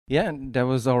Yeah, and that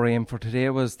was our aim for today,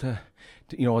 was to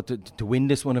win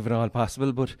this one if at all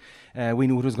possible. But we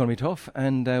knew it was going to be tough,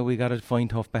 and we got a fine,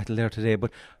 tough battle there today.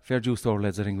 But fair dues to our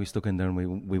lads. I think we stuck in there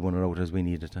and we won it out as we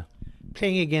needed to.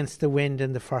 Playing against the wind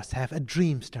in the first half, a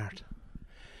dream start.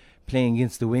 Playing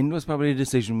against the wind was probably a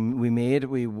decision we made.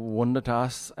 We won the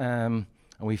toss, and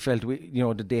we felt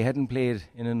that they hadn't played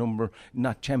in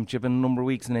not championship in a number of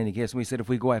weeks in any case. And we said if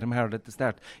we go at them hard at the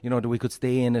start, that we could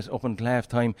stay in it up until half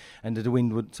time, and that the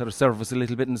wind would sort of serve us a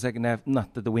little bit in the second half.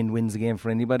 Not that the wind wins a game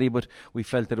for anybody, but we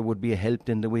felt that it would be a help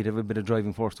then that we'd have a bit of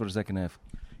driving force for the second half.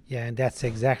 Yeah, and that's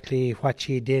exactly what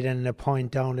she did, and a point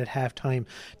down at half time.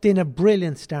 Then a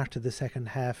brilliant start to the second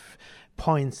half,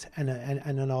 points and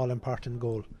an all-important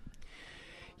goal.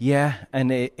 Yeah,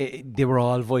 and they were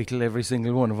all vital, every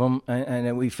single one of them,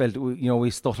 and we felt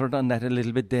we stuttered on that a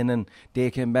little bit then, and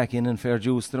they came back in and fair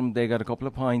dues to them. They got a couple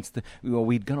of points.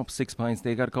 We'd gone up 6 points.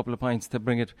 They got a couple of points to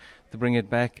bring it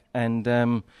back, and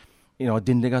then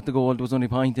they got the goal. There was only a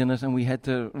point in it, and we had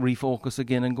to refocus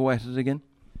again and go at it again.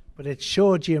 But it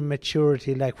showed your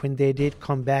maturity, like when they did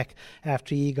come back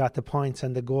after he got the points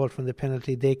and the goal from the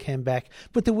penalty, they came back.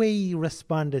 But the way he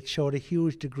responded showed a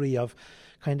huge degree of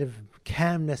kind of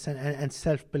calmness and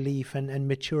self-belief and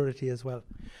maturity as well.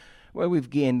 Well, we've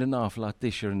gained an awful lot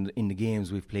this year in the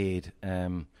games we've played.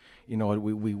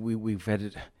 We've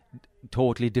had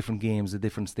totally different games at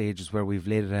different stages, where we've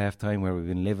led at half time, where we've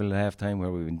been level at half time,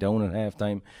 where we've been down at half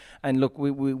time. And look,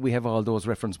 we have all those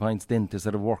reference points then to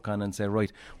sort of work on and say,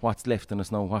 right, what's left in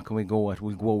us now? What can we go at?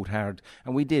 We'll go out hard.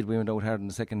 And we did. We went out hard in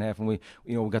the second half, and we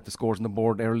got the scores on the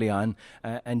board early on.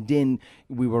 And then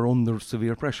we were under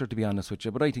severe pressure, to be honest with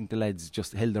you. But I think the lads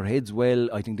just held their heads well.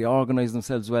 I think they organised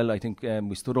themselves well. I think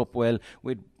we stood up well.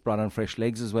 We'd brought on fresh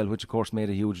legs as well, which of course made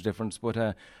a huge difference.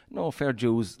 But no, fair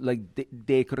dues. Like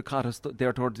they could have caught us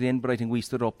there towards the end, but I think we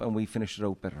stood up and we finished it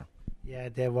out better. Yeah,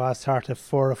 there was sort of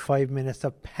 4 or 5 minutes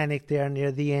of panic there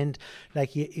near the end.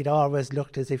 Like it always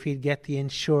looked as if he'd get the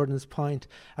insurance point.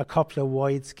 A couple of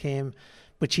wides came,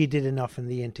 but she did enough in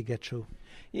the end to get through.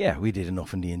 Yeah, we did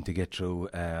enough in the end to get through.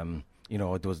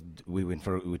 We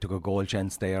took a goal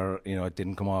chance there. It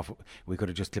didn't come off. We could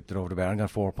have just clipped it over the bar and got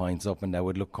 4 points up, and that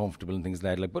would look comfortable and things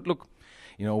like that. But look,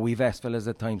 we've asked fellas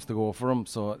at times to go for them,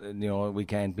 so we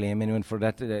can't blame anyone for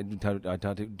that. I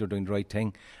thought they're doing the right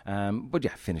thing. But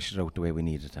yeah, finished it out the way we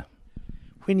needed to.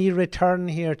 When you return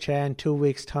here, Cha, in 2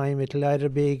 weeks' time, it'll either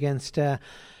be against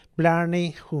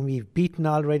Blarney, whom you've beaten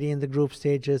already in the group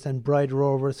stages, and Bride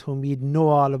Rovers, whom you know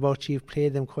all about. You've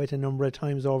played them quite a number of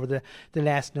times over the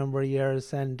last number of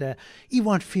years, and you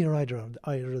won't fear either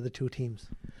of the two teams.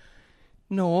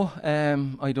 No,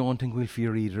 I don't think we'll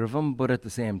fear either of them, but at the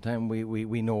same time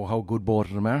we know how good both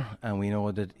of them are, and we know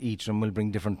that each of them will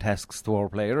bring different tasks to our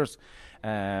players.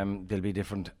 There'll be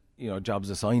different jobs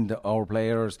assigned to our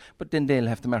players, but then they'll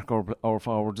have to mark our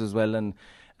forwards as well, and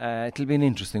it'll be an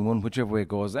interesting one whichever way it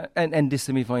goes. And this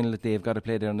semi-final that they've got to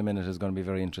play there in a minute is going to be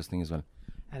very interesting as well.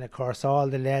 And of course all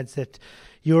the lads that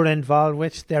you're involved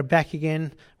with, they're back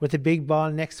again with the big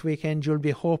ball next weekend. You'll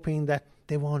be hoping that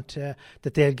they won't,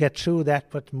 that they'll get through that,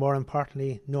 but more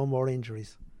importantly, no more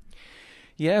injuries.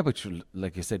 Yeah, but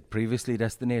like I said previously,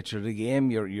 that's the nature of the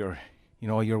game.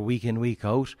 You're week in, week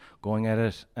out going at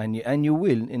it, and you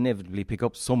will inevitably pick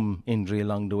up some injury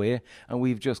along the way, and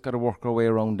we've just got to work our way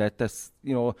around that. That's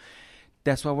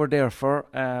what we're there for.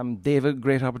 They have a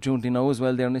great opportunity now as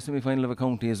well. They're in the semi-final of a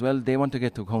county as well. They want to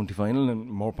get to a county final, and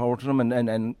more power to them,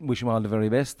 and wish them all the very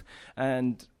best.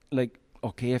 And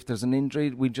okay, if there's an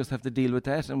injury, we just have to deal with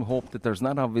that and hope that there's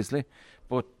not, obviously.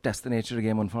 But that's the nature of the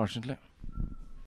game, unfortunately.